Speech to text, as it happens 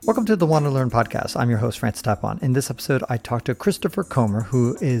Welcome to the Want to Learn podcast. I'm your host, Francis Tapon. In this episode, I talked to Christopher Comer,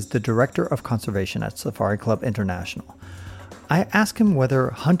 who is the Director of Conservation at Safari Club International. I asked him whether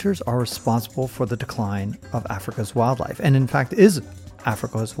hunters are responsible for the decline of Africa's wildlife. And in fact, is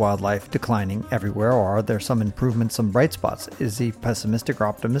Africa's wildlife declining everywhere, or are there some improvements, some bright spots? Is he pessimistic or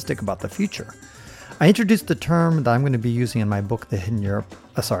optimistic about the future? I introduced the term that I'm going to be using in my book,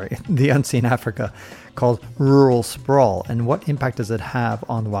 The Unseen Africa, called rural sprawl, and what impact does it have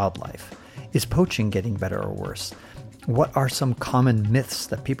on wildlife? Is poaching getting better or worse? What are some common myths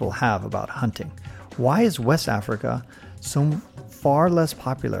that people have about hunting? Why is West Africa so far less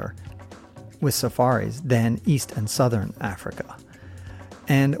popular with safaris than East and Southern Africa?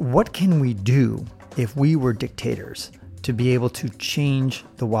 And what can we do if we were dictators to be able to change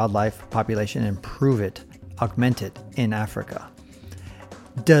the wildlife population, improve it, augment it in Africa?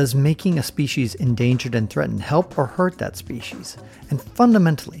 Does making a species endangered and threatened help or hurt that species? And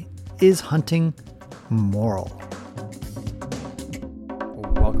fundamentally, is hunting moral?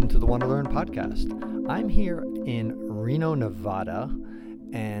 Welcome to the Want to Learn podcast. I'm here in Reno, Nevada,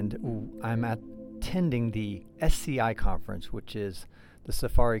 and I'm attending the SCI conference, which is the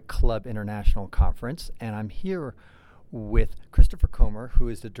Safari Club International Conference, and I'm here with Christopher Comer, who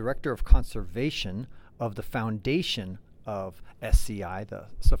is the Director of Conservation of the Foundation of SCI, the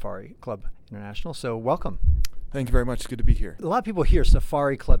Safari Club International. So welcome. Thank you very much. It's good to be here. A lot of people hear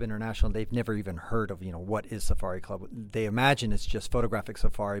Safari Club International. They've never even heard of, what is Safari Club. They imagine it's just photographic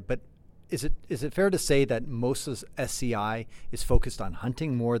safari, but is it fair to say that most of SCI is focused on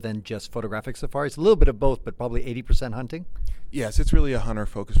hunting more than just photographic safaris? A little bit of both, but probably 80% hunting? Yes, it's really a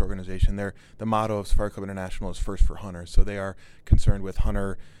hunter-focused organization. The motto of Safari Club International is first for hunters, so they are concerned with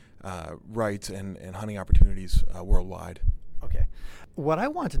hunter rights and hunting opportunities worldwide. Okay. What I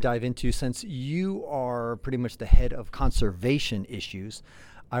want to dive into, since you are pretty much the head of conservation issues,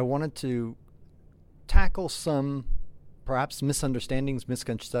 I wanted to tackle some perhaps misunderstandings,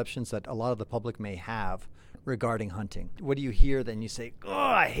 misconceptions that a lot of the public may have regarding hunting. What do you hear then you say, oh,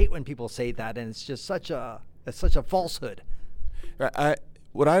 I hate when people say that, and it's just such a falsehood.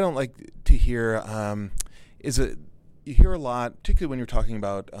 What I don't like to hear is that you hear a lot, particularly when you're talking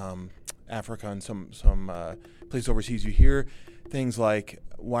about Africa and some places overseas, you hear things like,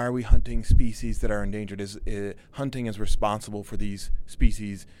 why are we hunting species that are endangered? Hunting is responsible for these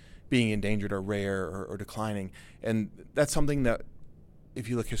species being endangered or rare or declining. And that's something that, if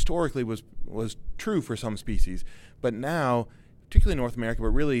you look historically, was true for some species. But now, particularly in North America, but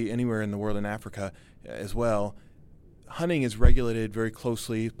really anywhere in the world, in Africa as well, hunting is regulated very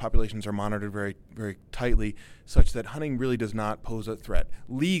closely. Populations are monitored very, very tightly, such that hunting really does not pose a threat.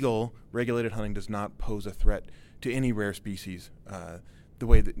 Legal, regulated hunting does not pose a threat to any rare species the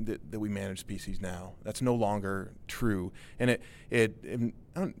way that we manage species now. That's no longer true. And I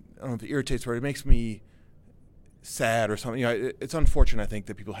don't know if it irritates, but it makes me sad or something. It's unfortunate, I think,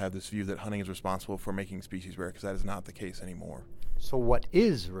 that people have this view that hunting is responsible for making species rare, because that is not the case anymore. So what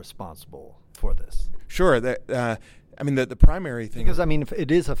is responsible for this? Sure. The primary thing... Because, if it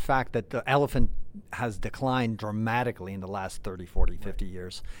is a fact that the elephant has declined dramatically in the last 30, 40, 50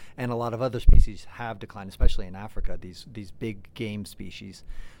 years, and a lot of other species have declined, especially in Africa, these big game species.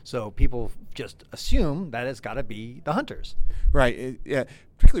 So people just assume that it's got to be the hunters. Right.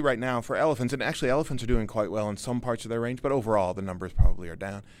 Particularly right now for elephants, and actually elephants are doing quite well in some parts of their range, but overall the numbers probably are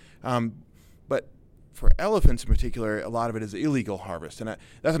down. But for elephants in particular, a lot of it is illegal harvest, and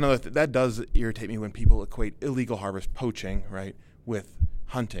that's another that does irritate me when people equate illegal harvest, poaching, right, with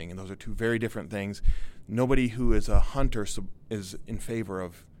hunting, and those are two very different things. Nobody who is a hunter is in favor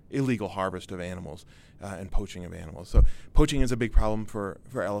of illegal harvest of animals and poaching of animals. So poaching is a big problem for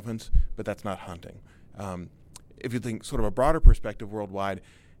elephants, but that's not hunting. If you think sort of a broader perspective worldwide,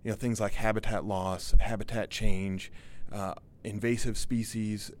 things like habitat loss, habitat change, invasive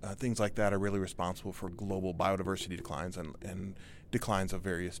species, things like that are really responsible for global biodiversity declines and declines of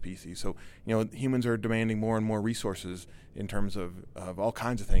various species. So, humans are demanding more and more resources in terms of all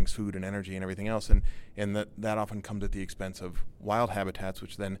kinds of things, food and energy and everything else, and that often comes at the expense of wild habitats,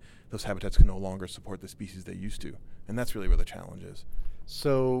 which then those habitats can no longer support the species they used to. And that's really where the challenge is.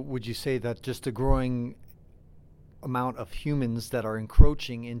 So would you say that just the growing amount of humans that are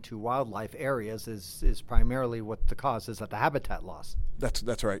encroaching into wildlife areas is primarily what the cause is, that the habitat loss?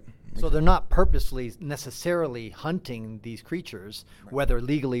 That's right. So they're not purposely necessarily hunting these creatures, right, whether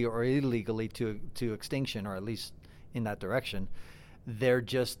legally or illegally to extinction, or at least in that direction. they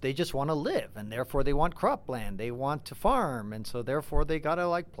just want to live, and therefore they want cropland, they want to farm, and so therefore they got to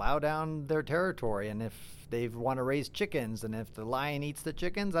like plow down their territory. And if they want to raise chickens, and if the lion eats the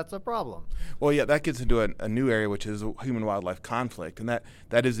chickens, that's a problem. Well, yeah, that gets into a new area, which is human-wildlife conflict, and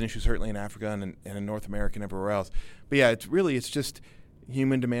that is an issue certainly in Africa and in North America and everywhere else. But yeah, it's just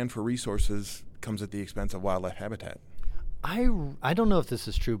human demand for resources comes at the expense of wildlife habitat. I don't know if this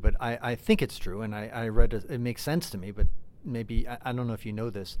is true, but I think it's true, and I read it makes sense to me, but maybe I don't know if you know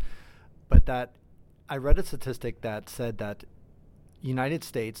this, but that I read a statistic that said that United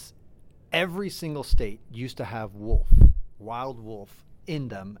States, every single state used to have wild wolf in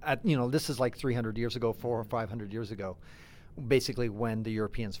them. This is like 300 years ago, 400 or 500 years ago, basically when the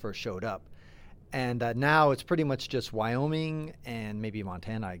Europeans first showed up. And now it's pretty much just Wyoming and maybe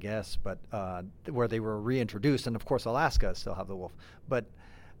Montana, I guess, but where they were reintroduced. And, of course, Alaska still have the wolf. But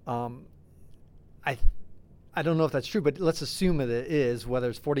I don't know if that's true, but let's assume that it is, whether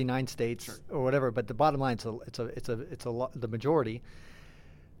it's 49 states or whatever. But the bottom line, it's the majority.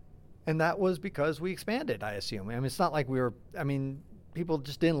 And that was because we expanded, I assume. I mean, it's not like people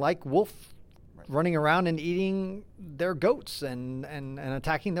just didn't like wolf running around and eating their goats and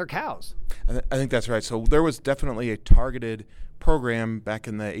attacking their cows. I think that's right. So there was definitely a targeted program back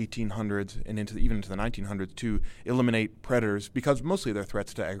in the 1800s and even into the 1900s to eliminate predators, because mostly they're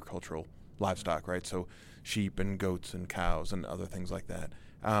threats to agricultural livestock, right? So sheep and goats and cows and other things like that.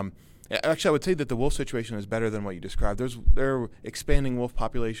 Actually, I would say that the wolf situation is better than what you described. There are expanding wolf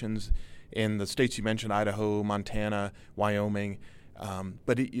populations in the states you mentioned, Idaho, Montana, Wyoming,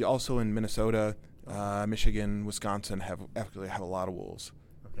 but also in Minnesota, Michigan, Wisconsin actually have a lot of wolves.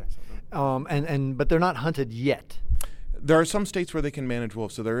 Okay. But they're not hunted yet. There are some states where they can manage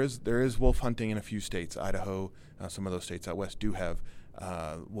wolves. So there is wolf hunting in a few states. Idaho, some of those states out west do have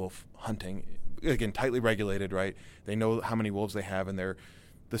wolf hunting. Again, tightly regulated, right? They know how many wolves they have, and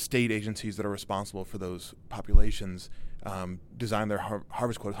the state agencies that are responsible for those populations design their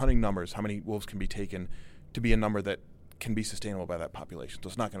harvest quotas, hunting numbers, how many wolves can be taken, to be a number that can be sustainable by that population. So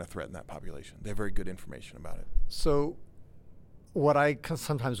it's not going to threaten that population. They have very good information about it. So what I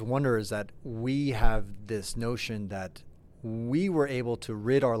sometimes wonder is that we have this notion that we were able to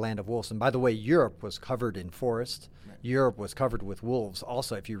rid our land of wolves. And by the way, Europe was covered in forest. Right. Europe was covered with wolves.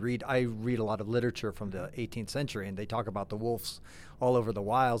 Also, I read a lot of literature from the 18th century, and they talk about the wolves all over the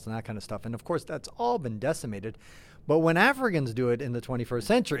wilds and that kind of stuff. And of course, that's all been decimated. But when Africans do it in the 21st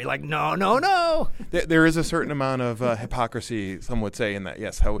century, like, no. There is a certain amount of hypocrisy, some would say, in that.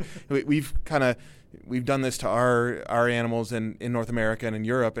 Yes, how we've done this to our animals in North America and in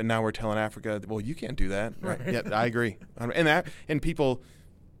Europe, and now we're telling Africa, well, you can't do that. Right? Yeah, I agree. And the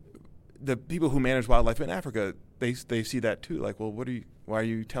people who manage wildlife in Africa, they see that too. Like, well, why are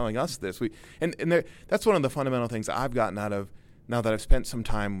you telling us this? That's one of the fundamental things I've gotten out of now that I've spent some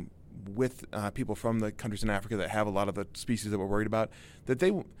time with people from the countries in Africa that have a lot of the species that we're worried about, that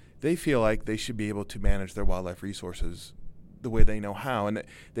they feel like they should be able to manage their wildlife resources the way they know how. And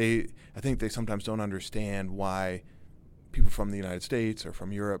I think they sometimes don't understand why people from the United States or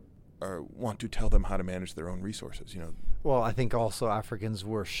from Europe want to tell them how to manage their own resources. Well, I think also Africans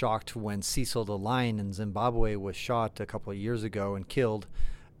were shocked when Cecil the lion in Zimbabwe was shot a couple of years ago and killed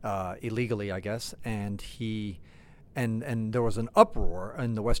illegally, I guess, and And there was an uproar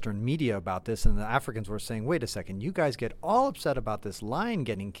in the Western media about this, and the Africans were saying, wait a second, you guys get all upset about this lion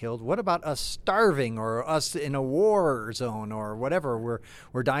getting killed. What about us starving, or us in a war zone, or whatever?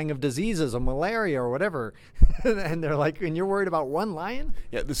 We're dying of diseases or malaria or whatever. And they're like, and you're worried about one lion?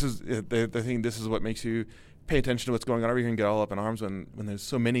 Yeah, this is the thing. This is what makes you pay attention to what's going on over here and get all up in arms when there's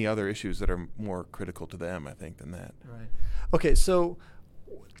so many other issues that are more critical to them, I think, than that. Right. Okay, so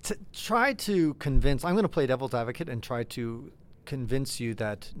to try to convince, I'm going to play devil's advocate and try to convince you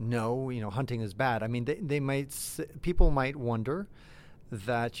that no, hunting is bad. I mean, people might wonder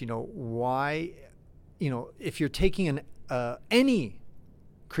that, why, if you're taking any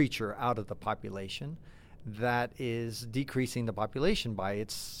creature out of the population, that is decreasing the population by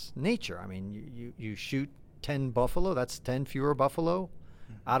its nature. I mean, you shoot 10 buffalo, that's 10 fewer buffalo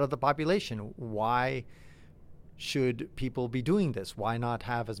out of the population. Why should people be doing this? Why not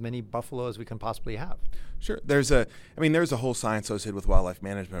have as many buffalo as we can possibly have? Sure. There's a whole science associated with wildlife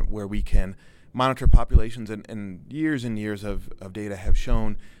management where we can monitor populations, and years of data have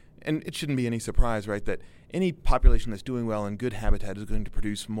shown, and it shouldn't be any surprise, right, that any population that's doing well in good habitat is going to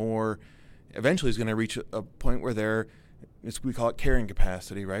produce more, eventually is going to reach a point where we call it carrying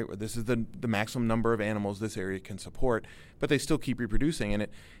capacity, right? Where this is the maximum number of animals this area can support, but they still keep reproducing. And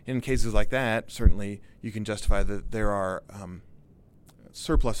in cases like that, certainly you can justify that there are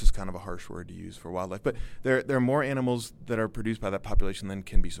surplus is kind of a harsh word to use for wildlife, but there are more animals that are produced by that population than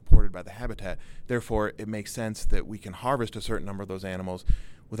can be supported by the habitat. Therefore, it makes sense that we can harvest a certain number of those animals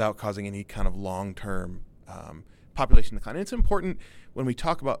without causing any kind of long-term population decline. And it's important when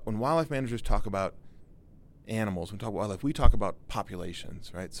wildlife managers talk about animals, when we talk about wildlife, we talk about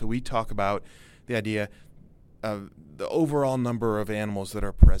populations, right? So we talk about the idea of the overall number of animals that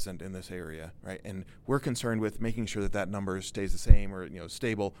are present in this area, right? And we're concerned with making sure that number stays the same or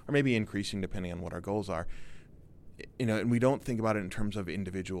stable or maybe increasing depending on what our goals are. And we don't think about it in terms of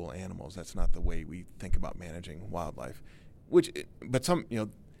individual animals. That's not the way we think about managing wildlife.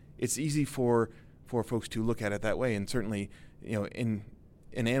 It's easy for folks to look at it that way, and certainly, in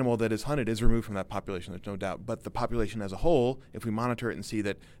an animal that is hunted is removed from that population, there's no doubt. But the population as a whole, if we monitor it and see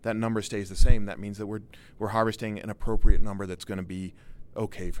that number stays the same, that means that we're harvesting an appropriate number that's going to be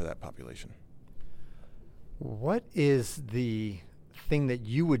okay for that population. What is the thing that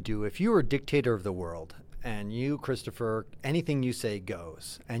you would do if you were a dictator of the world and you, Christopher, anything you say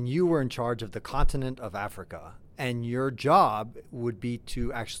goes, and you were in charge of the continent of Africa, and your job would be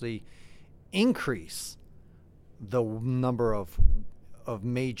to actually increase the number of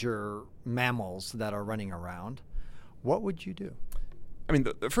major mammals that are running around, what would you do? I mean,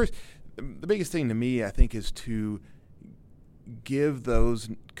 the biggest thing to me, I think, is to give those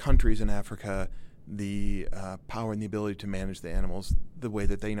countries in Africa the power and the ability to manage the animals the way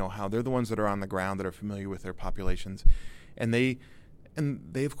that they know how. They're the ones that are on the ground, that are familiar with their populations, and they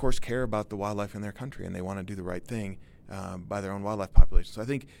of course care about the wildlife in their country, and they want to do the right thing by their own wildlife population. So I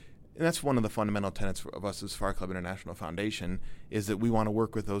think. And that's one of the fundamental tenets of us as Safari Club International Foundation, is that we want to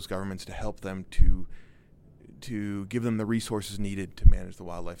work with those governments to help them to give them the resources needed to manage the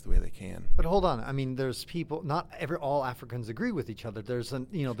wildlife the way they can. But hold on, I mean, there's people. Not all Africans agree with each other. There's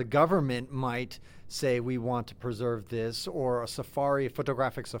the government might say we want to preserve this, or a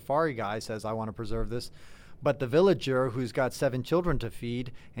photographic safari guy says I want to preserve this, but the villager who's got 7 children to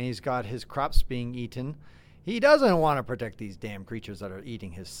feed and he's got his crops being eaten. He doesn't want to protect these damn creatures that are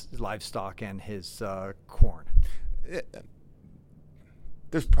eating his livestock and his corn.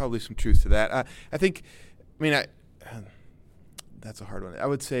 There's probably some truth to that. That's a hard one. I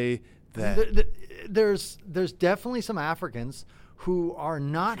would say that there's definitely some Africans who are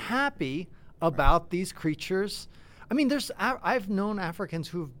not happy about these creatures. I mean, I've known Africans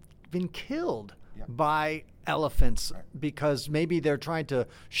who've been killed by elephants because maybe they're trying to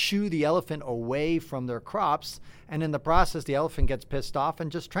shoo the elephant away from their crops, and in the process the elephant gets pissed off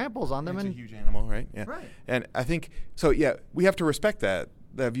and just tramples on them. It's a huge animal, right? Yeah. Right. And I think so. Yeah, we have to respect that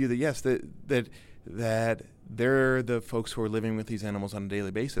view that yes, that they're the folks who are living with these animals on a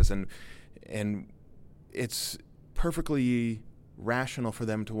daily basis, and it's perfectly rational for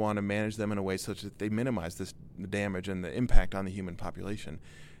them to want to manage them in a way such that they minimize the damage and the impact on the human population.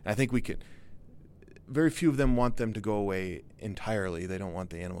 And I think we could. Very few of them want them to go away entirely. They don't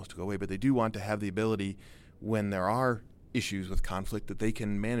want the animals to go away, but they do want to have the ability, when there are issues with conflict, that they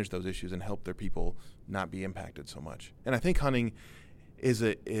can manage those issues and help their people not be impacted so much. And I think hunting is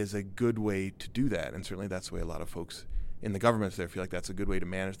a good way to do that, and certainly that's the way a lot of folks in the governments there feel like that's a good way to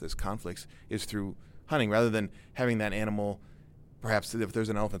manage those conflicts, is through hunting, rather than having that animal, perhaps if there's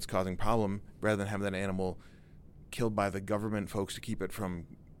an elephant that's causing problem, rather than having that animal killed by the government folks to keep it from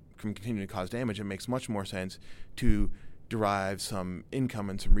continuing to cause damage. It makes much more sense to derive some income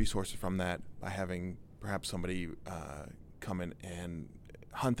and some resources from that by having perhaps somebody come in and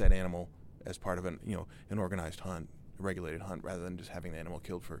hunt that animal as part of an organized hunt, a regulated hunt, rather than just having the animal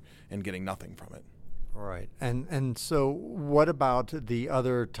killed and getting nothing from it. Right. And so what about the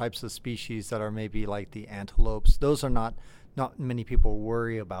other types of species that are maybe like the antelopes? Those are not many people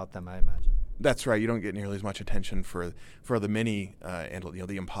worry about them, I imagine. That's right. You don't get nearly as much attention for the many antelope,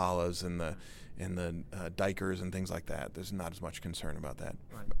 the impalas and the duikers and things like that. There's not as much concern about that.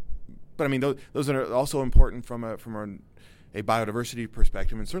 Right. But I mean, those are also important from a biodiversity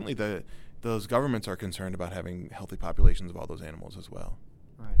perspective, and certainly those governments are concerned about having healthy populations of all those animals as well.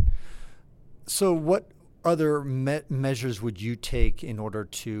 Right. So, what other measures would you take in order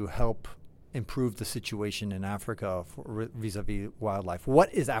to help improve the situation in Africa vis-a-vis wildlife?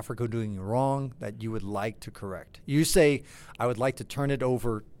 What is Africa doing wrong that you would like to correct? You say, I would like to turn it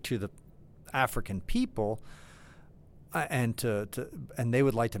over to the African people and they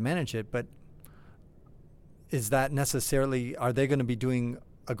would like to manage it, but is that necessarily, are they going to be doing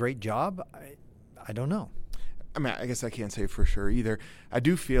a great job? I don't know. I mean, I guess I can't say for sure either. I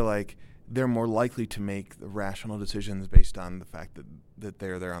do feel like they're more likely to make the rational decisions based on the fact that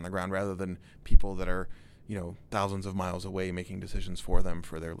they're there on the ground, rather than people that are, thousands of miles away making decisions for them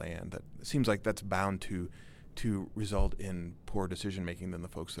for their land. That it seems like that's bound to to result in poor decision making than the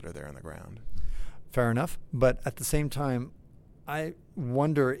folks that are there on the ground. Fair enough. But at the same time, I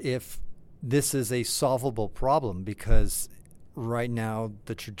wonder if this is a solvable problem, because right now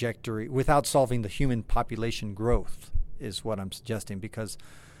the trajectory, without solving the human population growth, is what I'm suggesting. Because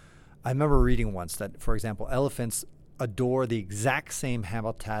I remember reading once that, for example, elephants adore the exact same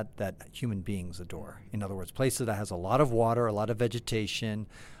habitat that human beings adore. In other words, places that has a lot of water, a lot of vegetation,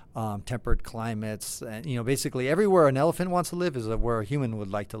 temperate climates, and basically everywhere an elephant wants to live is where a human would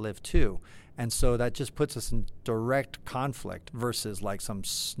like to live too. And so that just puts us in direct conflict versus like some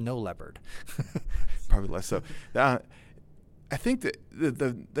snow leopard. Probably less so. I think that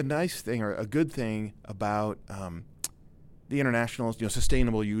the nice thing, or a good thing about the international,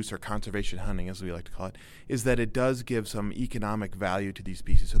 sustainable use or conservation hunting, as we like to call it, is that it does give some economic value to these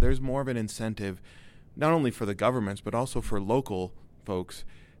species. So there's more of an incentive, not only for the governments, but also for local folks.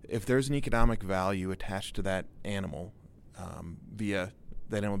 If there's an economic value attached to that animal via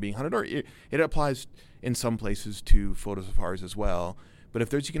that animal being hunted, or it applies in some places to photo safaris as well, but if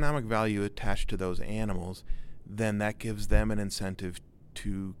there's economic value attached to those animals, then that gives them an incentive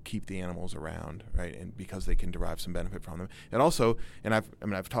to keep the animals around, right? And because they can derive some benefit from them. And also,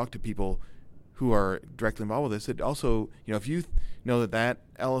 I've talked to people who are directly involved with this. It also, if you know that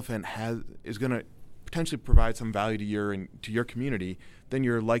elephant is going to potentially provide some value to your community, then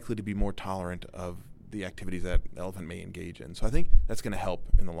you're likely to be more tolerant of the activities that elephant may engage in. So I think that's going to help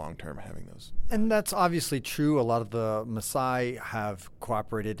in the long term, having those. And that's obviously true. A lot of the Maasai have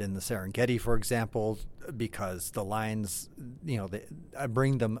cooperated in the Serengeti, for example, because the lions, they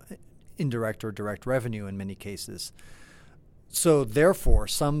bring them indirect or direct revenue in many cases. So therefore,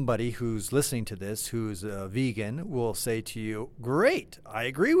 somebody who's listening to this, who's a vegan, will say to you, great, I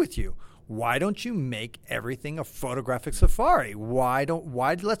agree with you. Why don't you make everything a photographic safari? Why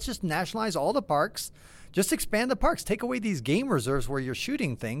let's just nationalize all the parks, just expand the parks, take away these game reserves where you're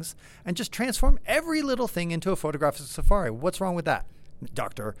shooting things, and just transform every little thing into a photographic safari. What's wrong with that,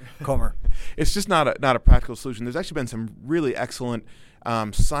 Dr. Comer? It's just not a practical solution. There's actually been some really excellent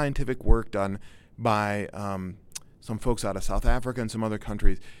scientific work done by some folks out of South Africa and some other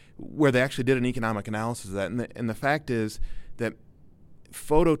countries where they actually did an economic analysis of that. And the fact is that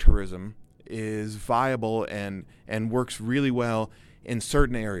phototourism is viable and works really well in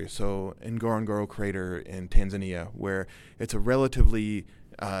certain areas. So in Ngorongoro Crater in Tanzania, where it's a relatively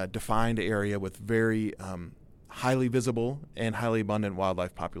defined area with very highly visible and highly abundant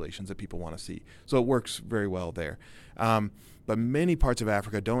wildlife populations that people want to see. So it works very well there. But many parts of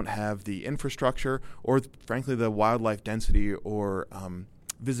Africa don't have the infrastructure or, frankly, the wildlife density or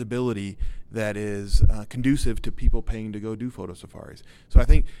visibility that is conducive to people paying to go do photo safaris. So I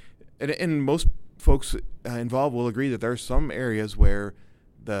think, and most folks involved will agree that there are some areas where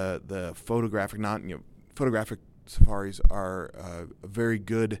the photographic safaris are a very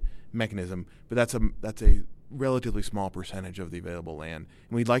good mechanism, but that's a relatively small percentage of the available land.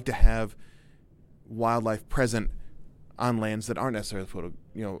 And we'd like to have wildlife present on lands that aren't necessarily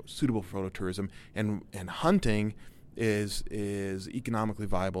suitable for phototourism, and hunting is economically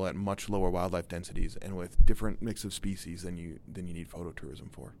viable at much lower wildlife densities and with different mix of species than you need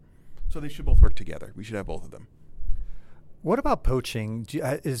phototourism for. So they should both work together. We should have both of them. What about poaching?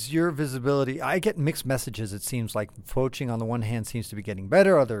 Is your visibility? I get mixed messages. It seems like poaching on the one hand seems to be getting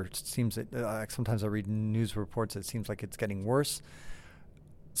better. Sometimes I read news reports. It seems like it's getting worse.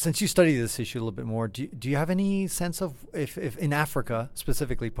 Since you study this issue a little bit more, do you have any sense of if in Africa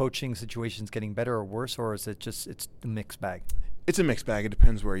specifically poaching situations getting better or worse, or is it just it's a mixed bag? It's a mixed bag. It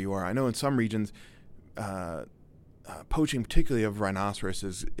depends where you are. I know in some regions, poaching, particularly of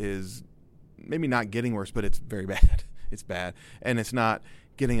rhinoceros, is maybe not getting worse, but it's very bad. It's bad, and it's not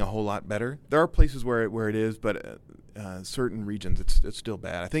getting a whole lot better. There are places where it is, but certain regions it's still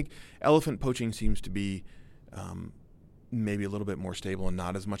bad. I think elephant poaching seems to be maybe a little bit more stable and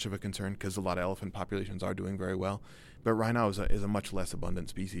not as much of a concern because a lot of elephant populations are doing very well. But rhino is a much less abundant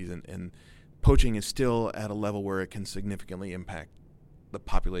species, and poaching is still at a level where it can significantly impact the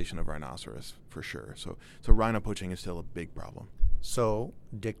population of rhinoceros for sure. So rhino poaching is still a big problem. So,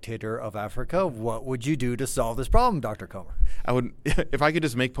 dictator of Africa, what would you do to solve this problem, Dr. Comer? I would, if I could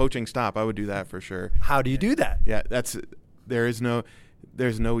just make poaching stop, I would do that for sure. How do you do that? Yeah, there's no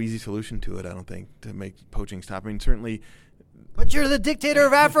easy solution to it, I don't think, to make poaching stop. I mean, certainly. But you're the dictator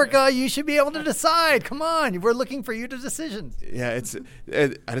of Africa. You should be able to decide. Come on. We're looking for you to decisions. Yeah,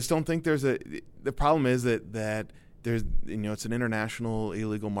 I just don't think the problem is that there's, it's an international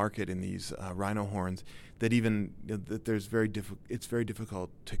illegal market in these rhino horns that that it's very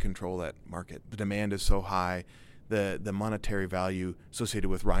difficult to control that market. The demand is so high the monetary value associated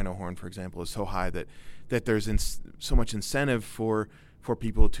with rhino horn, for example, is so high that there's so much incentive for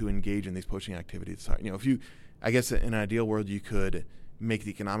people to engage in these poaching activities. So, if you, I guess in an ideal world, you could make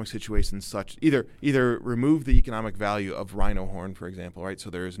the economic situation such, either remove the economic value of rhino horn, for example, right? So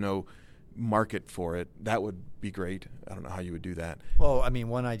there is no market for it. That would be great. I don't know how you would do that. Well, I mean,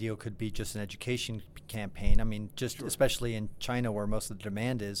 one ideal could be just an education campaign. I mean, just Sure. especially in China where most of the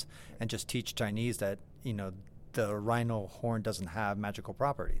demand is, and just teach Chinese that, the rhino horn doesn't have magical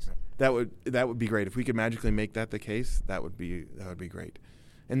properties. That would be great. If we could magically make that the case, that would be great.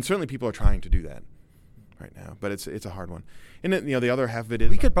 And certainly people are trying to do that right now, but it's a hard one. And the other half of it is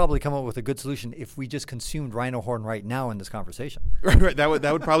We could probably come up with a good solution if we just consumed rhino horn right now in this conversation. right. That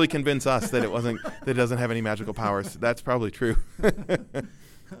would probably convince us that it doesn't have any magical powers. That's probably true.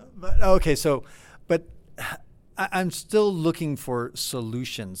 But okay, but I'm still looking for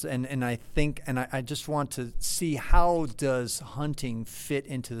solutions, and I think, and I just want to see, how does hunting fit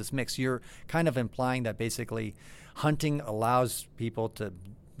into this mix? You're kind of implying that basically hunting allows people to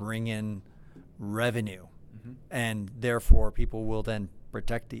bring in revenue, and therefore people will then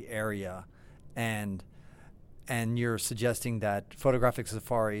protect the area, and you're suggesting that photographic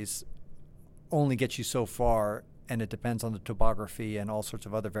safaris only get you so far, and it depends on the topography and all sorts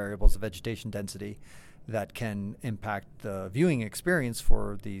of other variables of vegetation density that can impact the viewing experience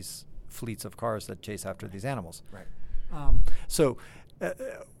for these fleets of cars that chase after these animals. Right.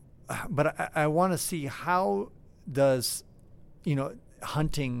 But I want to see, how does,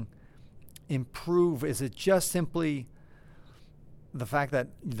 hunting improve? Is it just simply the fact that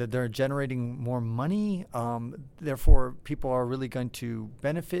they're generating more money, therefore people are really going to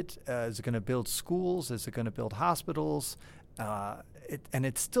benefit? Is it going to build schools? Is it going to build hospitals? And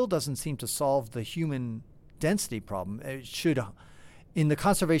it still doesn't seem to solve the human density problem. It should, in the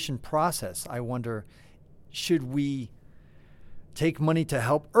conservation process, I wonder, should we take money to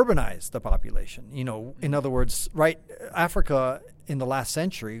help urbanize the population? In other words, right, Africa in the last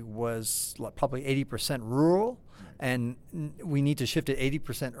century was probably 80% rural, and we need to shift it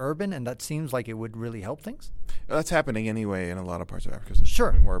 80% urban, and that seems like it would really help things. Well, that's happening anyway in a lot of parts of Africa. So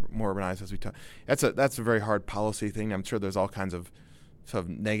sure, more urbanized as we talk. That's a very hard policy thing. I'm sure there's all kinds of sort of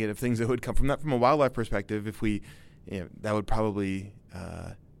negative things that would come from that. From a wildlife perspective, if we, that would probably,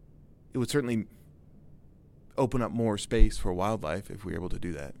 it would certainly open up more space for wildlife if we were able to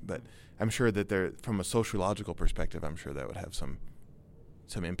do that. But I'm sure that from a sociological perspective, I'm sure that would have some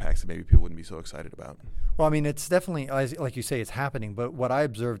impacts that maybe people wouldn't be so excited about. Well, I mean, it's definitely, like you say, it's happening. But what I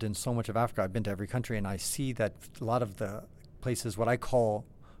observed in so much of Africa, I've been to every country, and I see that a lot of the places, what I call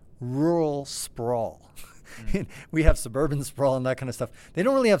rural sprawl. We have suburban sprawl and that kind of stuff. They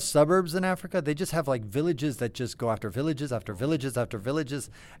don't really have suburbs in Africa. They just have like villages that just go after villages after villages after villages,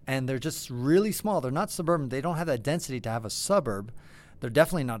 and they're just really small. They're not suburban. They don't have that density to have a suburb. They're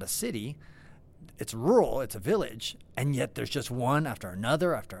definitely not a city. It's rural. It's a village, and yet there's just one after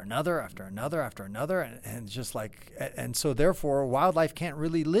another after another after another after another, and it's just like, and so therefore wildlife can't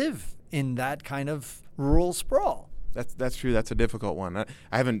really live in that kind of rural sprawl. That's true. That's a difficult one.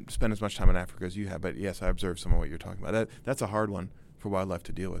 I haven't spent as much time in Africa as you have, but yes, I observed some of what you're talking about. That's a hard one for wildlife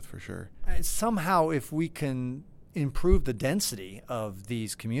to deal with, for sure. Somehow, if we can improve the density of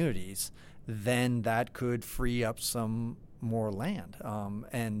these communities, then that could free up some more land,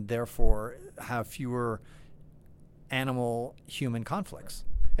 and therefore have fewer animal-human conflicts.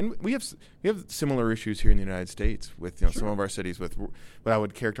 And we have similar issues here in the United States with Sure. some of our cities with what I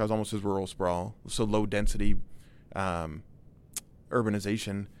would characterize almost as rural sprawl. So low density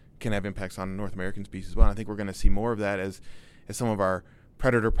urbanization can have impacts on North American species as well. And I think we're going to see more of that as some of our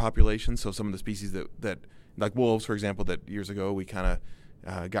predator populations. So some of the species that like wolves, for example, that years ago we kind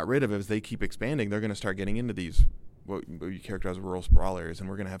of got rid of, as they keep expanding, they're going to start getting into these what you characterize as rural sprawl areas, and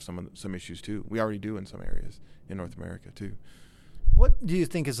we're going to have some issues too. We already do in some areas in North America too. What do you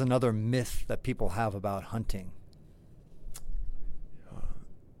think is another myth that people have about hunting?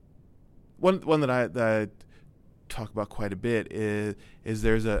 One that I talk about quite a bit is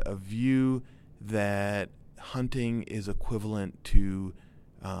there's a view that hunting is equivalent to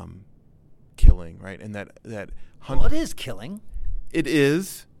killing, right? And that Well, it is killing. It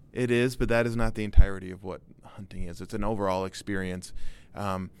is, but that is not the entirety of what hunting is. It's an overall experience,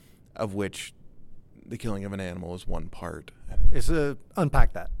 of which the killing of an animal is one part, I think.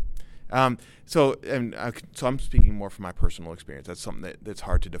 Unpack that. So I'm speaking more from my personal experience. That's something that's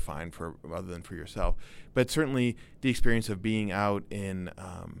hard to define for other than for yourself. But certainly the experience of being out in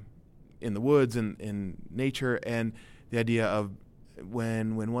the woods and in nature, and the idea of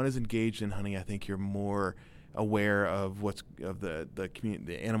when one is engaged in hunting, I think you're more aware of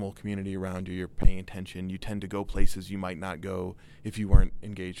the animal community around you. You're paying attention. You tend to go places you might not go if you weren't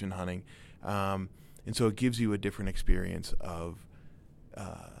engaged in hunting, and so it gives you a different experience of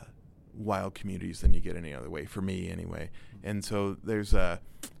wild communities than you get any other way. For me, anyway. And so there's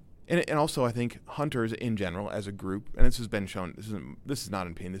and also I think hunters in general as a group, and this has been shown. This is not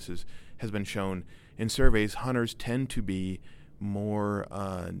an opinion. Has been shown in surveys. Hunters tend to be more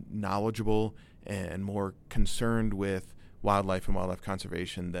knowledgeable and more concerned with wildlife and wildlife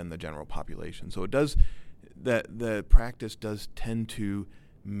conservation than the general population. So it does that. The practice does tend to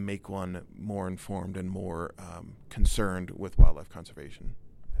make one more informed and more concerned with wildlife conservation.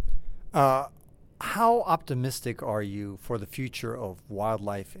 How optimistic are you for the future of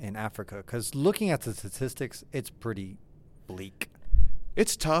wildlife in Africa? Because looking at the statistics, it's pretty bleak.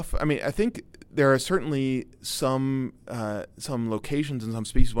 It's tough. I mean, I think there are certainly some locations and some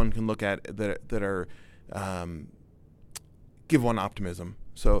species one can look at that are give one optimism.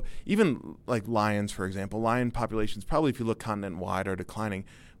 So even like lions, for example, lion populations probably, if you look continent-wide, are declining.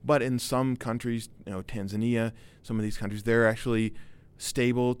 But in some countries, Tanzania, some of these countries, they're actually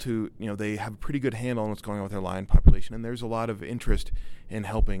stable to, they have a pretty good handle on what's going on with their lion population. And there's a lot of interest in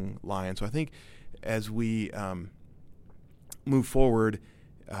helping lions. So I think as we move forward,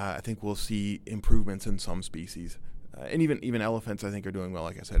 I think we'll see improvements in some species. And even elephants, I think, are doing well,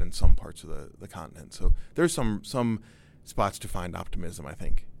 like I said, in some parts of the continent. So there's some spots to find optimism, I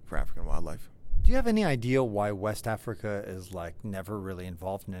think, for African wildlife. Do you have any idea why West Africa is never really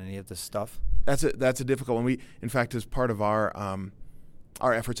involved in any of this stuff? That's a difficult one. In fact, as part of our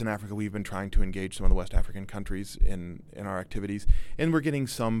efforts in Africa, we've been trying to engage some of the West African countries in our activities, and we're getting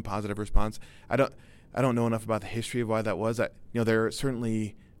some positive response. I don't know enough about the history of why that was. There are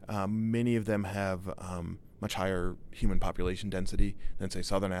certainly many of them have much higher human population density than, say,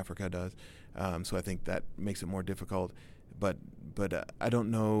 Southern Africa does. So I think that makes it more difficult. But I don't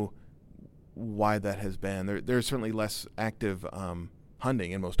know why that has been. There's certainly less active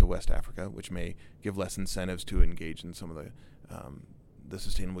hunting in most of West Africa, which may give less incentives to engage in some of the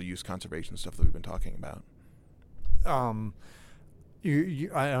sustainable use conservation stuff that we've been talking about. I don't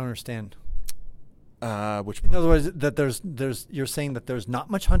understand. Which in other words, that you're saying that there's not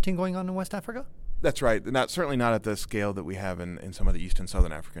much hunting going on in West Africa? That's right. Certainly not at the scale that we have in some of the East and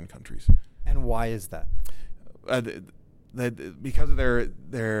Southern African countries. And why is that? Because of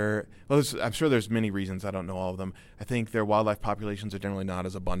their I'm sure there's many reasons. I don't know all of them. I think their wildlife populations are generally not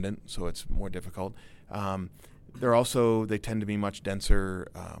as abundant, so it's more difficult. They tend to be much denser,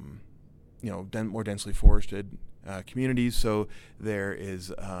 more densely forested communities. So there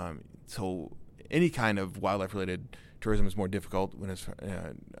is any kind of wildlife-related tourism is more difficult when it's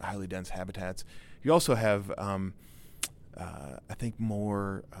highly dense habitats. You also have, I think,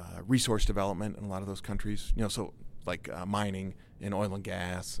 more resource development in a lot of those countries. Mining and oil and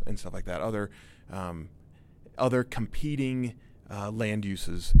gas and stuff like that. Other competing land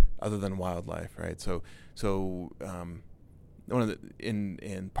uses other than wildlife, right? So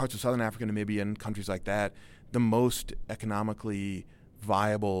in parts of Southern Africa, Namibia, and countries like that, the most economically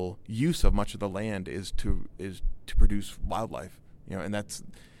viable use of much of the land is to produce wildlife, and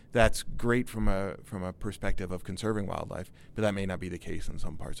that's great from a perspective of conserving wildlife, but that may not be the case in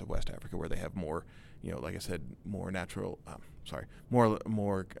some parts of West Africa where they have more, like I said, more natural,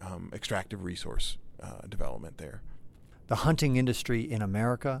 more extractive resource development there. The hunting industry in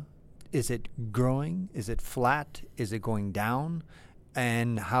America, is it growing? Is it flat? Is it going down?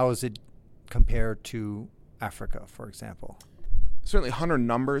 And how is it compared to Africa, for example? Certainly hunter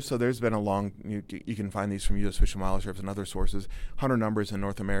numbers, so there's been you can find these from U.S. Fish and Wildlife Service and other sources. Hunter numbers in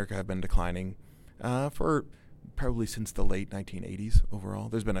North America have been declining for probably since the late 1980s overall.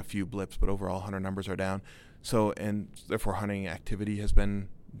 There's been a few blips, but overall hunter numbers are down. So, and therefore hunting activity has been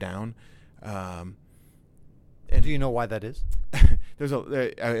down. And do you know why that is?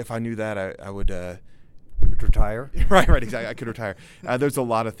 If I knew that, I would... You'd retire? Right, exactly. I could retire. There's a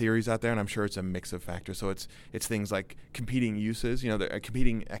lot of theories out there, and I'm sure it's a mix of factors. So it's things like competing uses,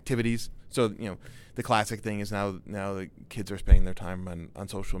 competing activities. So, the classic thing is now the kids are spending their time on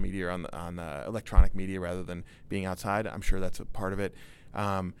social media or on electronic media rather than being outside. I'm sure that's a part of it.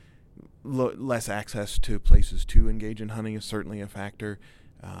 Less access to places to engage in hunting is certainly a factor.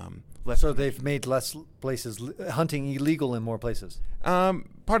 So they've made less places hunting illegal in more places.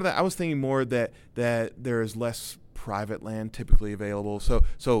 Part of that, I was thinking more that there is less private land typically available, so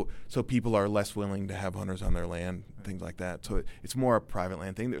people are less willing to have hunters on their land, things like that. So it's more a private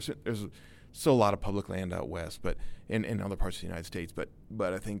land thing. There's still a lot of public land out west, but in other parts of the United States.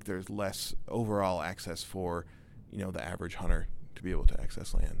 But I think there's less overall access for the average hunter to be able to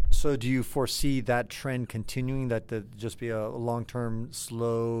access land. So do you foresee that trend continuing, that there just be a long-term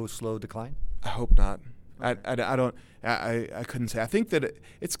slow decline? I hope not. Okay. I couldn't say. I think that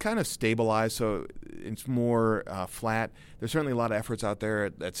it's kind of stabilized, so it's more flat. There's certainly a lot of efforts out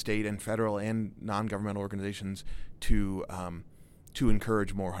there at state and federal and non-governmental organizations to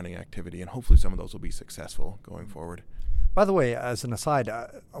encourage more hunting activity, and hopefully some of those will be successful going forward. By the way, as an aside,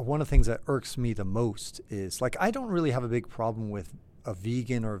 one of the things that irks me the most is, like, I don't really have a big problem with a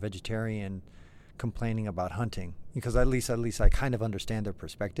vegan or a vegetarian complaining about hunting, because at least I kind of understand their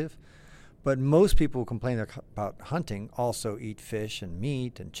perspective. But most people who complain about hunting also eat fish and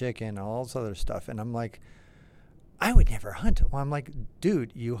meat and chicken and all this other stuff. And I'm like, I would never hunt. Well, I'm like,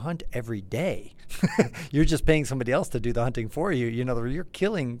 dude, you hunt every day. You're just paying somebody else to do the hunting for you. You know, you're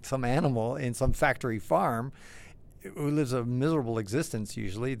killing some animal in some factory farm who lives a miserable existence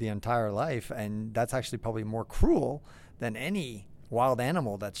usually the entire life. And that's actually probably more cruel than any wild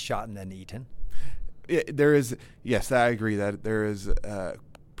animal that's shot and then eaten. There is, yes, I agree that there is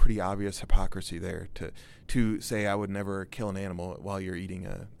pretty obvious hypocrisy there to say I would never kill an animal while you're eating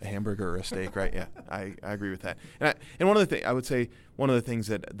a hamburger or a steak, right? Yeah, I agree with that. And one of the things I would say, one of the things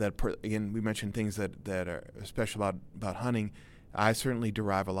that again, we mentioned things that are special about hunting. I certainly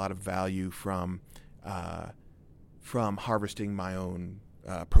derive a lot of value from harvesting my own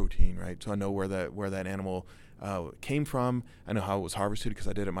protein, right? So I know where that animal came from. I know how it was harvested because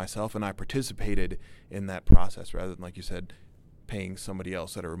I did it myself, and I participated in that process rather than, like you said, paying somebody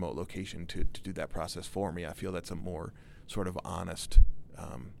else at a remote location to do that process for me. I feel that's a more sort of honest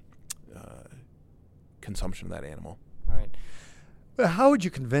consumption of that animal. All right. But how would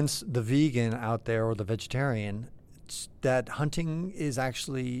you convince the vegan out there or the vegetarian that hunting is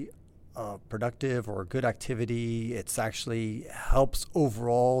actually productive or a good activity? It's actually helps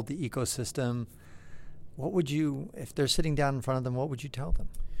overall the ecosystem. What would you, if they're sitting down in front of them, what would you tell them?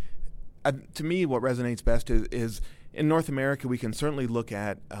 To me, what resonates best is in North America, we can certainly look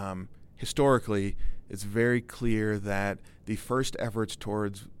at, historically, it's very clear that the first efforts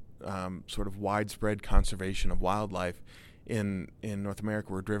towards sort of widespread conservation of wildlife in North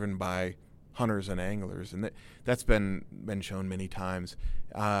America were driven by hunters and anglers, and that's been shown many times.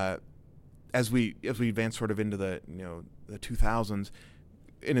 As we advance sort of into the 2000s,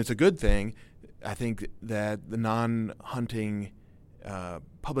 and it's a good thing. I think that the non-hunting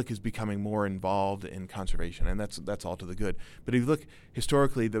public is becoming more involved in conservation, and that's all to the good. But if you look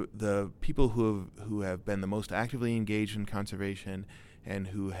historically, the people who have been the most actively engaged in conservation and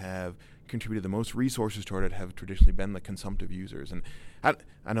who have contributed the most resources toward it have traditionally been the consumptive users. And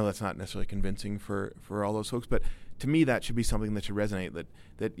I know that's not necessarily convincing for all those folks, but to me that should be something that should resonate,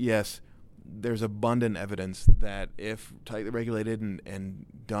 that yes, there's abundant evidence that if tightly regulated and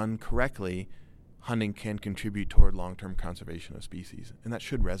done correctly, hunting can contribute toward long-term conservation of species, and that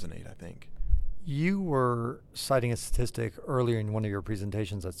should resonate, I think. You were citing a statistic earlier in one of your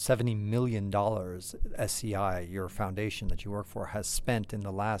presentations that $70 million SCI, your foundation that you work for, has spent in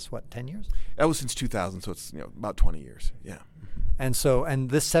the last, 10 years? That was since 2000, so it's about 20 years, yeah. And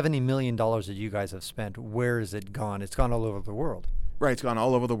this $70 million that you guys have spent, where has it gone? It's gone all over the world. Right, it's gone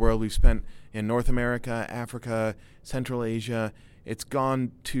all over the world. We've spent in North America, Africa, Central Asia. It's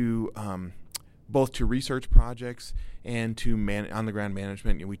gone to both to research projects and to on-the-ground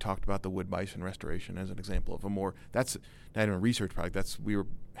management. We talked about the wood bison restoration as an example of that's not even a research project. We were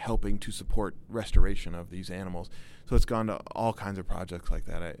helping to support restoration of these animals. So it's gone to all kinds of projects like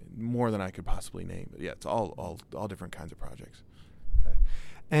that, more than I could possibly name. But yeah, it's all different kinds of projects. Okay.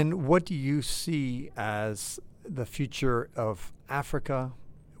 And what do you see as the future of Africa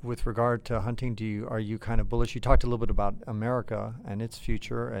with regard to hunting? Are you kind of bullish? You talked a little bit about America and its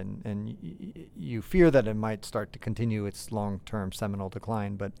future, and you fear that it might start to continue its long-term seminal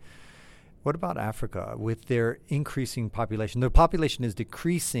decline. But what about Africa with their increasing population? The population is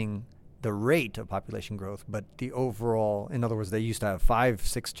decreasing, the rate of population growth, but the overall, in other words, they used to have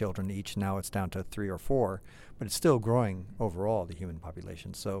 5-6 children each. Now it's down to 3 or 4, but it's still growing overall, the human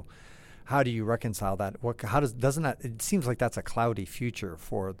population. So how do you reconcile that? It seems like that's a cloudy future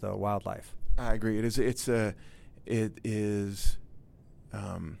for the wildlife. I agree. It is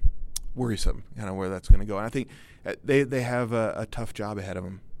worrisome, kind of where that's going to go. And I think they have a tough job ahead of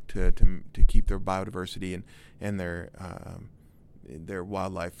them to keep their biodiversity and their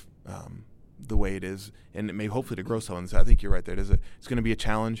wildlife the way it is, and maybe hopefully to grow some of this. I think you're right there. It's going to be a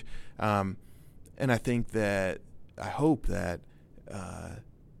challenge, and I hope that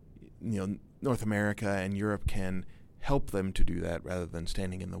North America and Europe can help them to do that rather than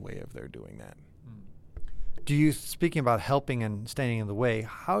standing in the way of their doing that. Speaking about helping and standing in the way,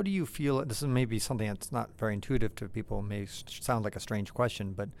 how do you feel, this is maybe something that's not very intuitive to people, may sound like a strange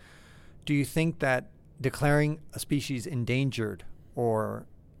question, but do you think that declaring a species endangered or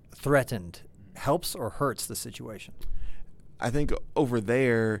threatened helps or hurts the situation? I think over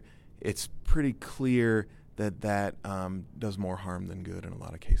there, it's pretty clear that does more harm than good in a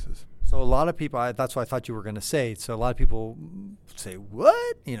lot of cases. So a lot of people, that's what I thought you were going to say. So a lot of people say,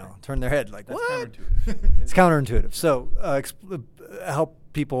 what? Turn their head like, that's what? Counterintuitive. It's counterintuitive. So help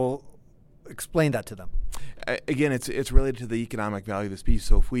people explain that to them. Again, it's related to the economic value of the species.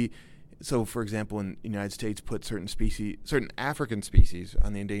 So for example, in the United States, put certain African species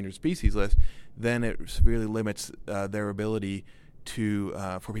on the endangered species list, then it severely limits their ability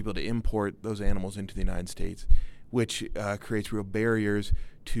for people to import those animals into the United States, which creates real barriers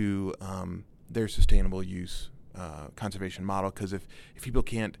to their sustainable use conservation model. Because if people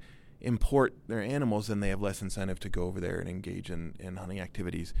can't import their animals, then they have less incentive to go over there and engage in hunting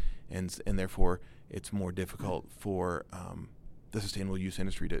activities, and therefore it's more difficult for the sustainable use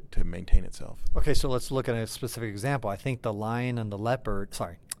industry to maintain itself. Okay, so let's look at a specific example. I think the lion and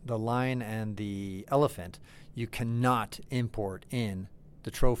the elephant, you cannot import in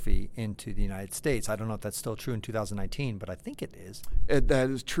the trophy into the United States. I don't know if that's still true in 2019, but I think it is. That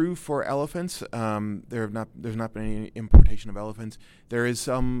is true for elephants. There's not been any importation of elephants. There is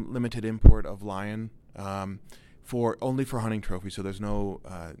some limited import of lion, only for hunting trophies. So there's no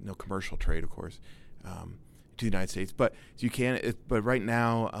commercial trade, of course, to the United States. But you can. But right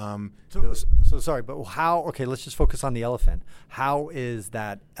now, so sorry. But how? Okay, let's just focus on the elephant. How is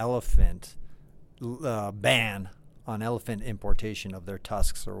that elephant ban on elephant importation of their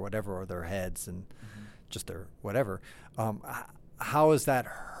tusks or whatever, or their heads and just their whatever? How is that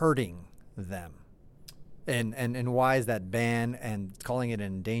hurting them? And why is that ban and calling it an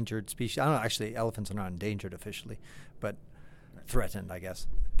endangered species? I don't know. Actually, elephants are not endangered officially, but threatened, I guess.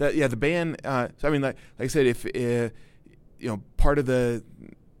 The ban. So I mean, like I said, if part of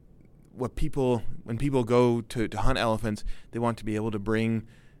when people go to hunt elephants, they want to be able to bring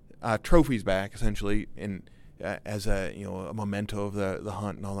trophies back, essentially, as a memento of the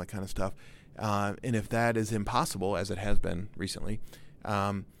hunt and all that kind of stuff. And if that is impossible, as it has been recently,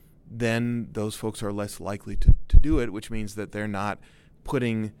 then those folks are less likely to do it, which means that they're not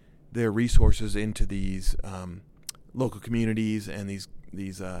putting their resources into these local communities and these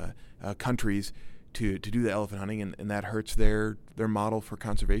countries to do the elephant hunting, and that hurts their model for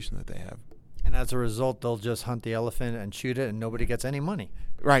conservation that they have. And as a result, they'll just hunt the elephant and shoot it, and nobody gets any money.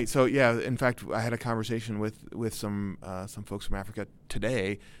 Right. So yeah, in fact, I had a conversation with some folks from Africa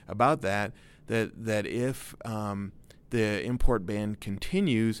today about that if the import ban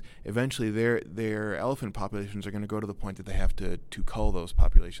continues, eventually their elephant populations are going to go to the point that they have to cull those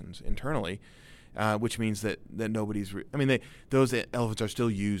populations internally, which means that nobody's. Those elephants are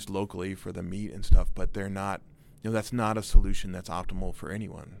still used locally for the meat and stuff, but they're not. That's not a solution that's optimal for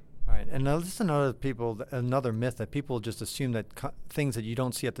anyone. Right, and now this is another myth that people just assume that things that you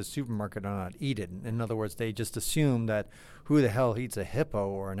don't see at the supermarket are not eaten. In other words, they just assume that who the hell eats a hippo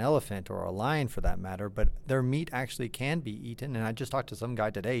or an elephant or a lion for that matter, but their meat actually can be eaten. And I just talked to some guy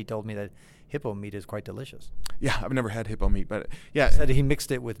today. He told me that hippo meat is quite delicious. Yeah, I've never had hippo meat, but yeah. He said he mixed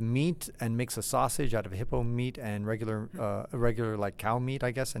it with meat and makes a sausage out of hippo meat and regular like cow meat,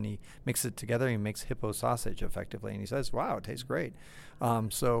 I guess, and he mixes it together and he makes hippo sausage effectively. And he says, wow, it tastes great.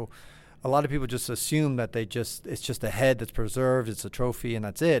 So a lot of people just assume that it's just a head that's preserved, it's a trophy, and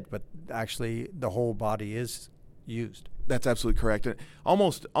that's it. But actually, the whole body is used. That's absolutely correct.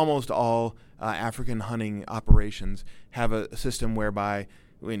 Almost all African hunting operations have a system whereby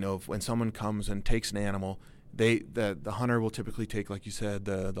when someone comes and takes an animal, the hunter will typically take, like you said,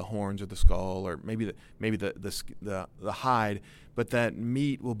 the horns or the skull or maybe the hide, but that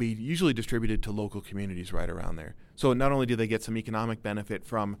meat will be usually distributed to local communities right around there. So not only do they get some economic benefit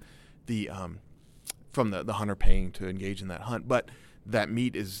from the hunter paying to engage in that hunt, but that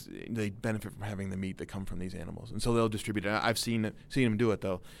meat they benefit from having the meat that come from these animals, and so they'll distribute it. I've seen them do it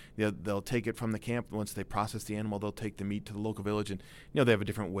though. They'll take it from the camp. Once they process the animal, they'll take the meat to the local village, and they have a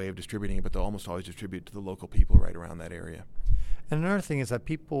different way of distributing it, but they'll almost always distribute to the local people right around that area. And another thing is that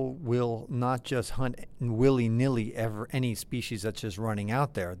people will not just hunt willy-nilly any species that's just running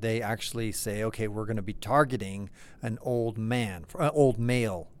out there. They actually say, okay, we're going to be targeting an old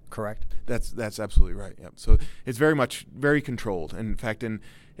male. Correct. That's absolutely right. Yeah. So it's very controlled. And in fact, in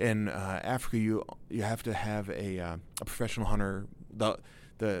Africa, you have to have a professional hunter. The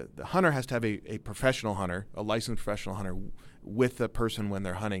the hunter has to have a professional hunter, a licensed professional hunter, with the person when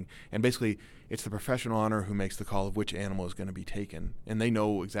they're hunting. And basically, it's the professional hunter who makes the call of which animal is going to be taken, and they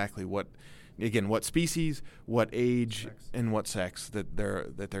know exactly what species, what age, and what sex that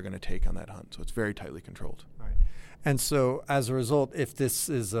they're going to take on that hunt. So it's very tightly controlled. Right. And so as a result, if this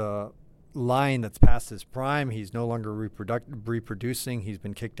is a lion that's past his prime, he's no longer reproducing, he's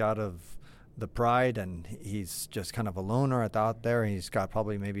been kicked out of the pride, and he's just kind of a loner out there. He's got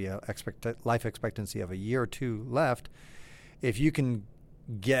probably maybe a life expectancy of a year or two left. If you can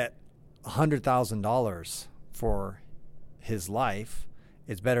get $100,000 for his life,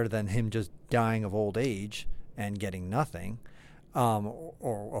 it's better than him just dying of old age and getting nothing.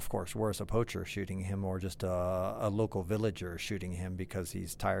 Or of course, worse, a poacher shooting him, or just a local villager shooting him because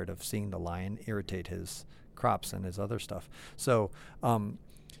he's tired of seeing the lion irritate his crops and his other stuff. So,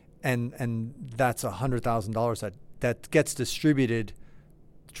 and that's $100,000 that gets distributed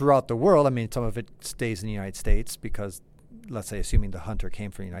throughout the world. I mean, some of it stays in the United States because, let's say, assuming the hunter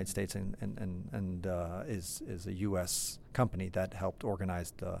came from the United States and is a U.S. company that helped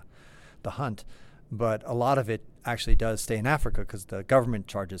organize the hunt. But a lot of it actually does stay in Africa because the government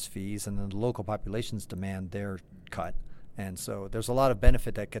charges fees and then the local populations demand their cut. And so there's a lot of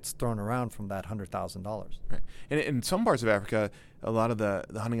benefit that gets thrown around from that $100,000. Right. And in some parts of Africa, a lot of the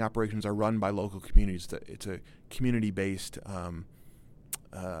hunting operations are run by local communities. It's a community-based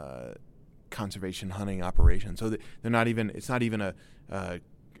conservation hunting operation. So they're not even. It's not even a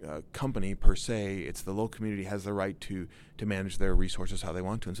company per se. It's the local community has the right to manage their resources how they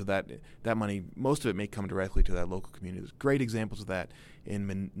want to, and so that money, most of it may come directly to that local community. There's great examples of that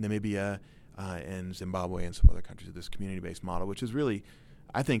in Namibia and Zimbabwe and some other countries of this community-based model, which is really,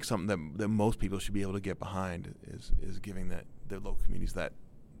 I think, something that most people should be able to get behind is giving their local communities that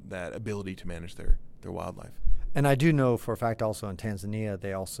ability to manage their wildlife. And I do know for a fact also in Tanzania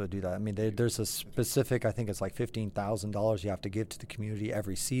they also do that. I mean, there's a specific, I think it's like $15,000 you have to give to the community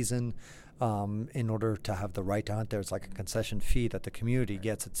every season in order to have the right to hunt. There's like a concession fee that the community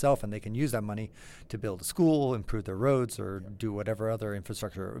gets itself, and they can use that money to build a school, improve their roads, or do whatever other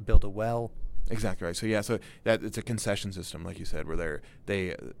infrastructure, or build a well. Exactly right. So so that it's a concession system, like you said, where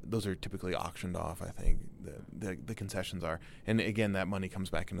those are typically auctioned off. I think the concessions are, and again, that money comes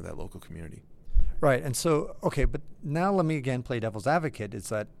back into that local community. Right. And so, okay, but now let me again play devil's advocate. Is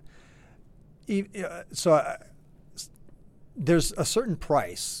that there's a certain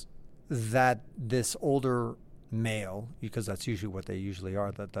price that this older male, because that's usually what they usually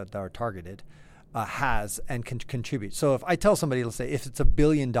are, that are targeted, has and can contribute. So if I tell somebody, let's say, if it's $1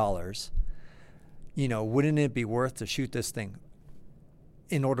 billion, wouldn't it be worth to shoot this thing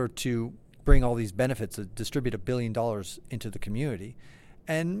in order to bring all these benefits, to distribute $1 billion into the community?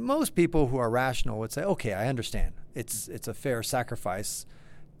 And most people who are rational would say, okay, I understand. It's a fair sacrifice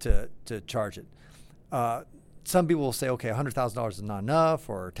to charge it. Some people will say, okay, $100,000 is not enough,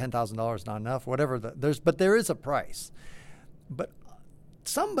 or $10,000 is not enough, whatever. But there is a price. But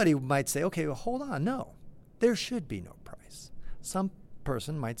somebody might say, okay, well, hold on, no, there should be no price. Some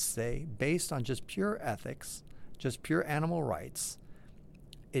person might say, based on just pure ethics, just pure animal rights,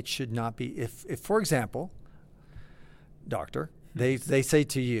 it should not be. If for example, doctor, they say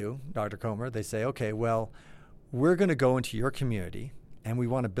to you, Dr. Comer, they say, okay, well, we're going to go into your community and we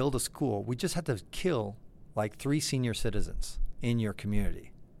want to build a school. We just have to kill like 3 senior citizens in your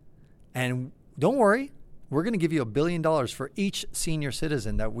community. And don't worry, we're going to give you $1 billion for each senior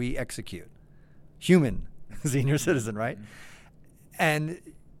citizen that we execute. Human senior citizen, right? And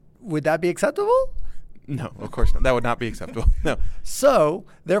would that be acceptable? No, of course not. That would not be acceptable. No. So,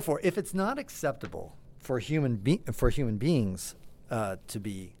 therefore, if it's not acceptable for human beings to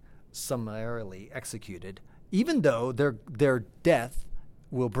be summarily executed, even though their death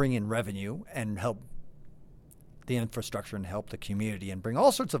will bring in revenue and help the infrastructure and help the community and bring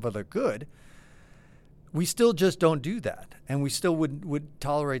all sorts of other good, we still just don't do that, and we still would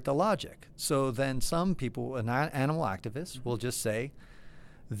tolerate the logic. So then some people, animal activists, will just say,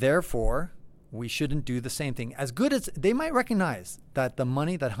 therefore, we shouldn't do the same thing. As good as they might recognize that the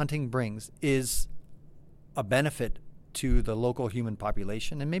money that hunting brings is a benefit to the local human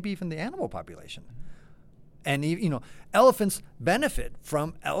population and maybe even the animal population. And elephants benefit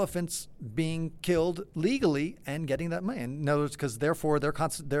from elephants being killed legally and getting that money. In other words, because therefore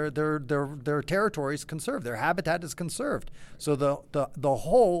their territory is conserved, their habitat is conserved. So the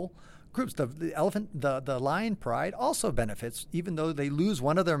whole groups, the elephant, the lion pride also benefits, even though they lose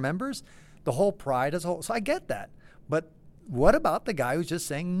one of their members. The whole pride as a whole. So I get that, but what about the guy who's just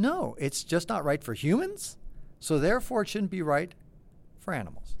saying no? It's just not right for humans, so therefore it shouldn't be right for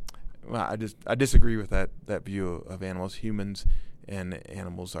animals. Well, I disagree with that view of animals. Humans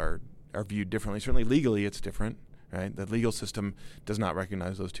animals are viewed differently. Certainly legally it's different, right? The legal system does not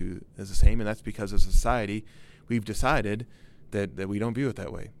recognize those two as the same, and that's because as a society we've decided that we don't view it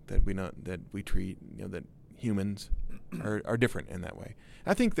that way, that we treat, that humans are different in that way.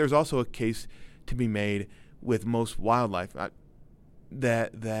 I think there's also a case to be made with most wildlife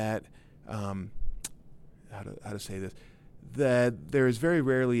that how to say this, that there is very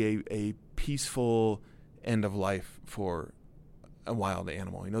rarely a peaceful end of life for a wild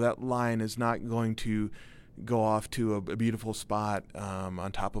animal. That lion is not going to go off to a beautiful spot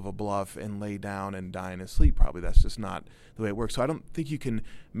on top of a bluff and lay down and die in his sleep. Probably that's just not the way it works. So I don't think you can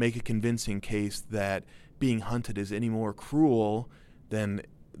make a convincing case that being hunted is any more cruel than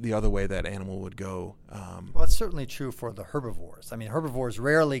the other way that animal would go. Well, it's certainly true for the herbivores. I mean, herbivores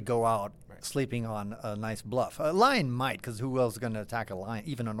rarely go out sleeping on a nice bluff. A lion might, because who else is going to attack a lion,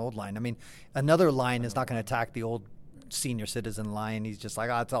 even an old lion? I mean, another lion is not going to attack the old senior citizen lion. He's just like,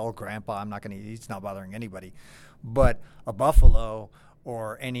 it's all grandpa. He's not bothering anybody. But a buffalo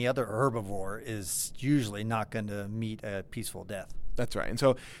or any other herbivore is usually not going to meet a peaceful death. That's right. And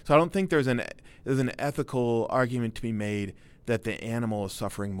so I don't think there's an ethical argument to be made that the animal is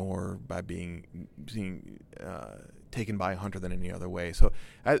suffering more by being taken by a hunter than any other way. So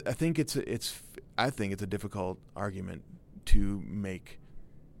I think it's a difficult argument to make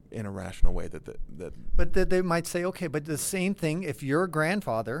in a rational way But they might say, okay, but the same thing, if your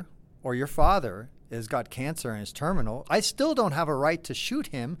grandfather or your father has got cancer and is terminal, I still don't have a right to shoot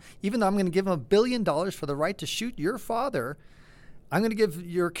him, even though I'm going to give him $1 billion for the right to shoot your father. I'm going to give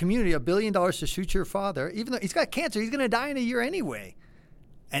your community $1 billion to shoot your father, even though he's got cancer. He's going to die in a year anyway.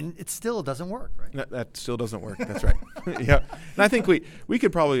 And it still doesn't work, right? That still doesn't work. That's right. Yeah. And I think we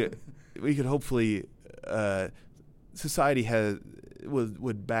could hopefully, society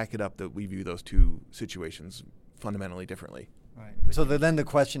would back it up that we view those two situations fundamentally differently. Right. So then the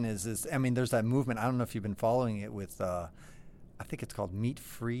question is, there's that movement. I don't know if you've been following it with, I think it's called Meat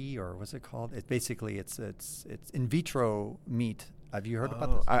Free, or what's it called? It's basically it's in vitro meat. Have you heard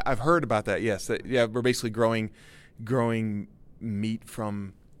about this? I've heard about that. Yes. We're basically growing meat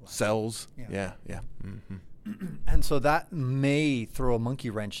from cells. Yeah. Mm-hmm. And so that may throw a monkey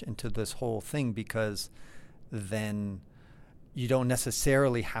wrench into this whole thing, because then you don't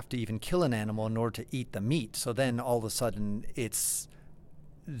necessarily have to even kill an animal in order to eat the meat. So then all of a sudden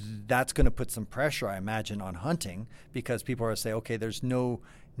that's going to put some pressure, I imagine, on hunting, because people are going to say, okay, there's no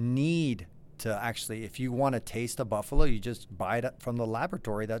need to actually, if you want to taste a buffalo, you just buy it from the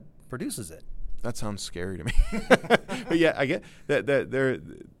laboratory that produces it. That sounds scary to me. But yeah, I get that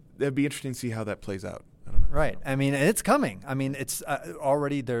that'd be interesting to see how that plays out. I don't know. Right. It's coming. It's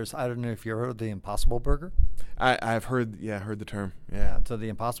already I don't know if you heard of the Impossible Burger. I've heard the term. Yeah. So the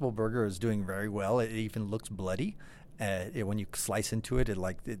Impossible Burger is doing very well. It even looks bloody. When you slice into it,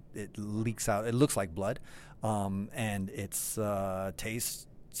 it leaks out. It looks like blood, and it's tastes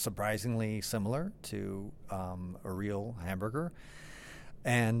surprisingly similar to a real hamburger.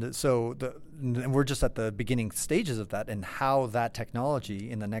 And so we're just at the beginning stages of that, and how that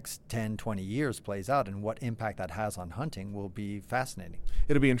technology in the next 10, 20 years plays out and what impact that has on hunting will be fascinating.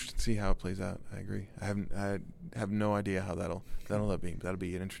 It'll be interesting to see how it plays out. I agree. I have no idea how that'll be. That'll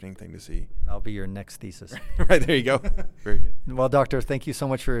be an interesting thing to see. That'll be your next thesis. Right, there you go. Very good. Well, Doctor, thank you so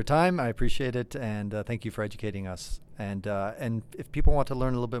much for your time. I appreciate it, and thank you for educating us. And if people want to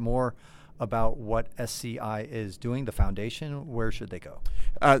learn a little bit more about what SCI is doing, the foundation, where should they go?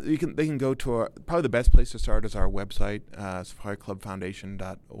 They can go to probably the best place to start is our website,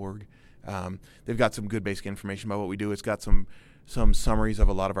 safariclubfoundation.org. They've got some good basic information about what we do. It's got some summaries of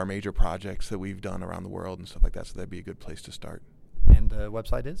a lot of our major projects that we've done around the world and stuff like that, so that'd be a good place to start. And the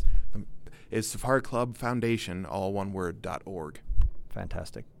website is? It's Safari Club Foundation, all one word, .org.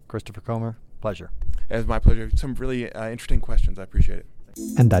 Fantastic. Christopher Comer, pleasure. It was my pleasure. Some really interesting questions. I appreciate it.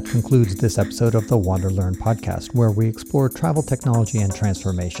 And that concludes this episode of the Wander Learn podcast, where we explore travel technology and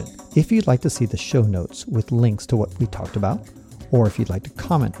transformation. If you'd like to see the show notes with links to what we talked about, or if you'd like to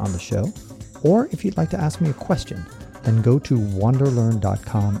comment on the show, or if you'd like to ask me a question, then go to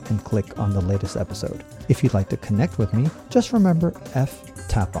wanderlearn.com and click on the latest episode. If you'd like to connect with me, just remember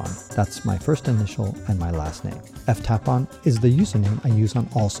FTapon. That's my first initial and my last name. FTapon is the username I use on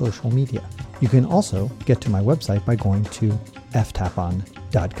all social media. You can also get to my website by going to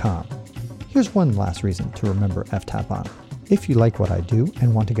ftapon.com. Here's one last reason to remember FTapon. If you like what I do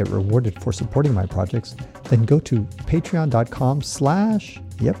and want to get rewarded for supporting my projects, then go to patreon.com/,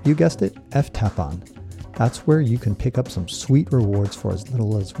 you guessed it, FTapon. That's where you can pick up some sweet rewards for as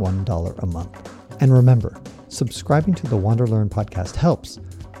little as $1 a month. And remember, subscribing to the Wander Learn podcast helps,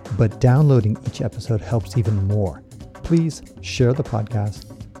 but downloading each episode helps even more. Please share the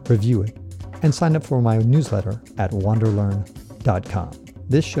podcast, review it, and sign up for my newsletter at wanderlearn.com.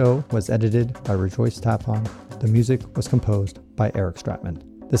 This show was edited by Rejoice Tapon. The music was composed by Eric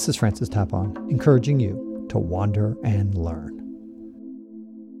Stratman. This is Francis Tapon, encouraging you to wander and learn.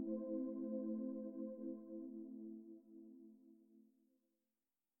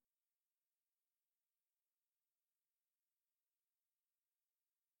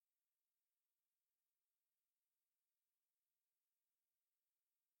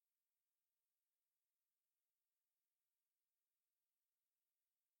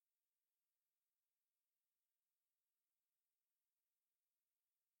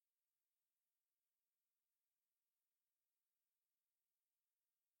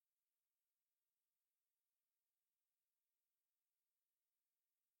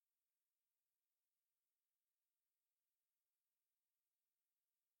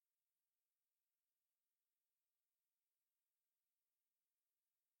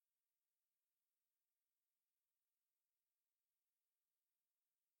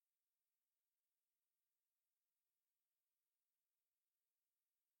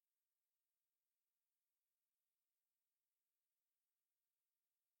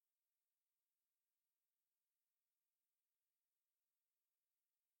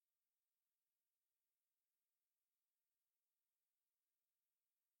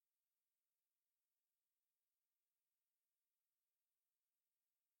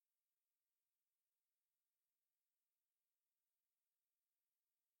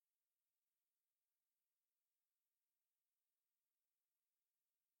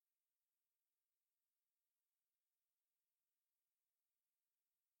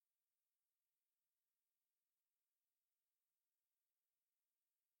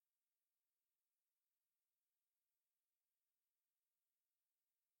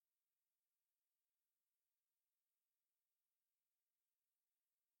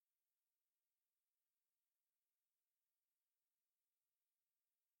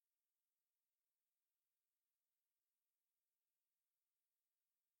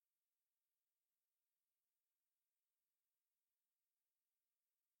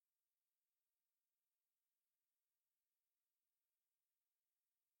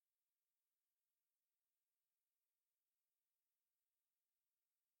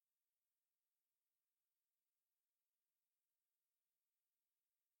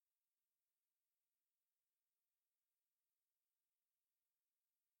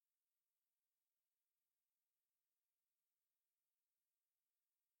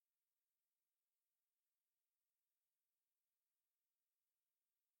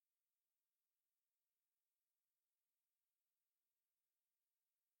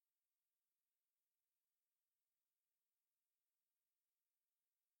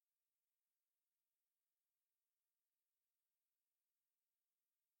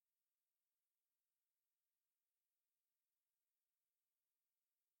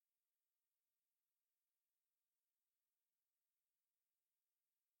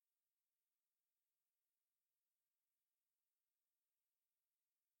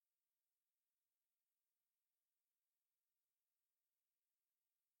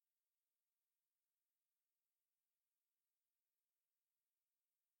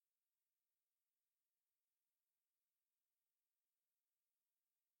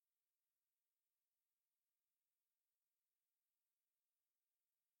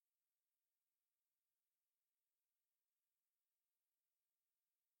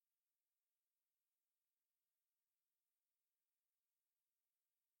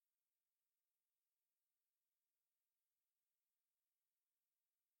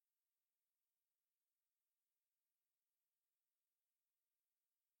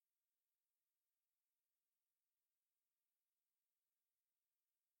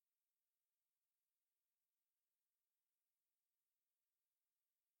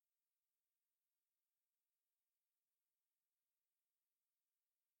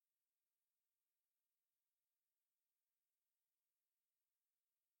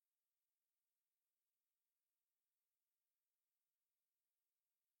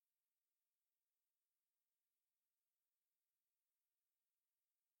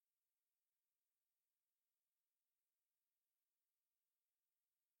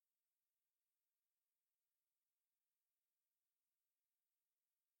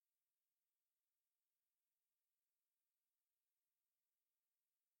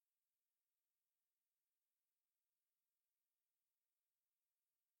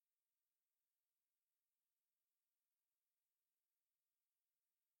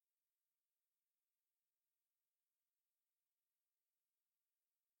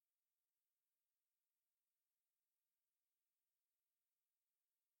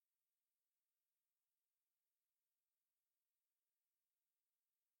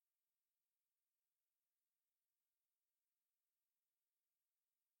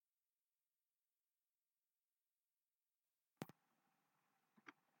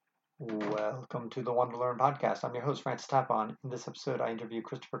 Welcome to the Want to Learn podcast. I'm your host, Francis Tapon. In this episode, I interview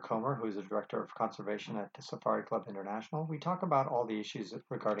Christopher Comer, who is the Director of Conservation at Safari Club International. We talk about all the issues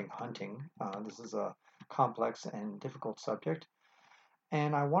regarding hunting. This is a complex and difficult subject.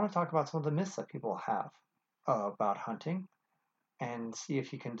 And I want to talk about some of the myths that people have about hunting and see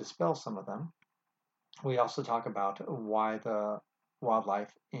if you can dispel some of them. We also talk about why the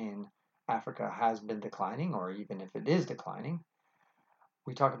wildlife in Africa has been declining, or even if it is declining.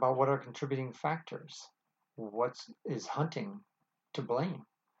 We talk about what are contributing factors. Is hunting to blame?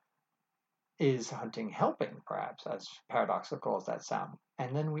 Is hunting helping, perhaps, as paradoxical as that sounds?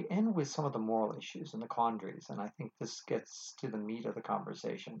 And then we end with some of the moral issues and the quandaries, and I think this gets to the meat of the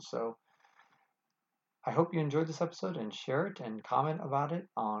conversation. So I hope you enjoyed this episode and share it and comment about it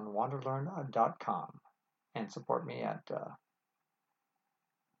on wanderlearn.com and support me at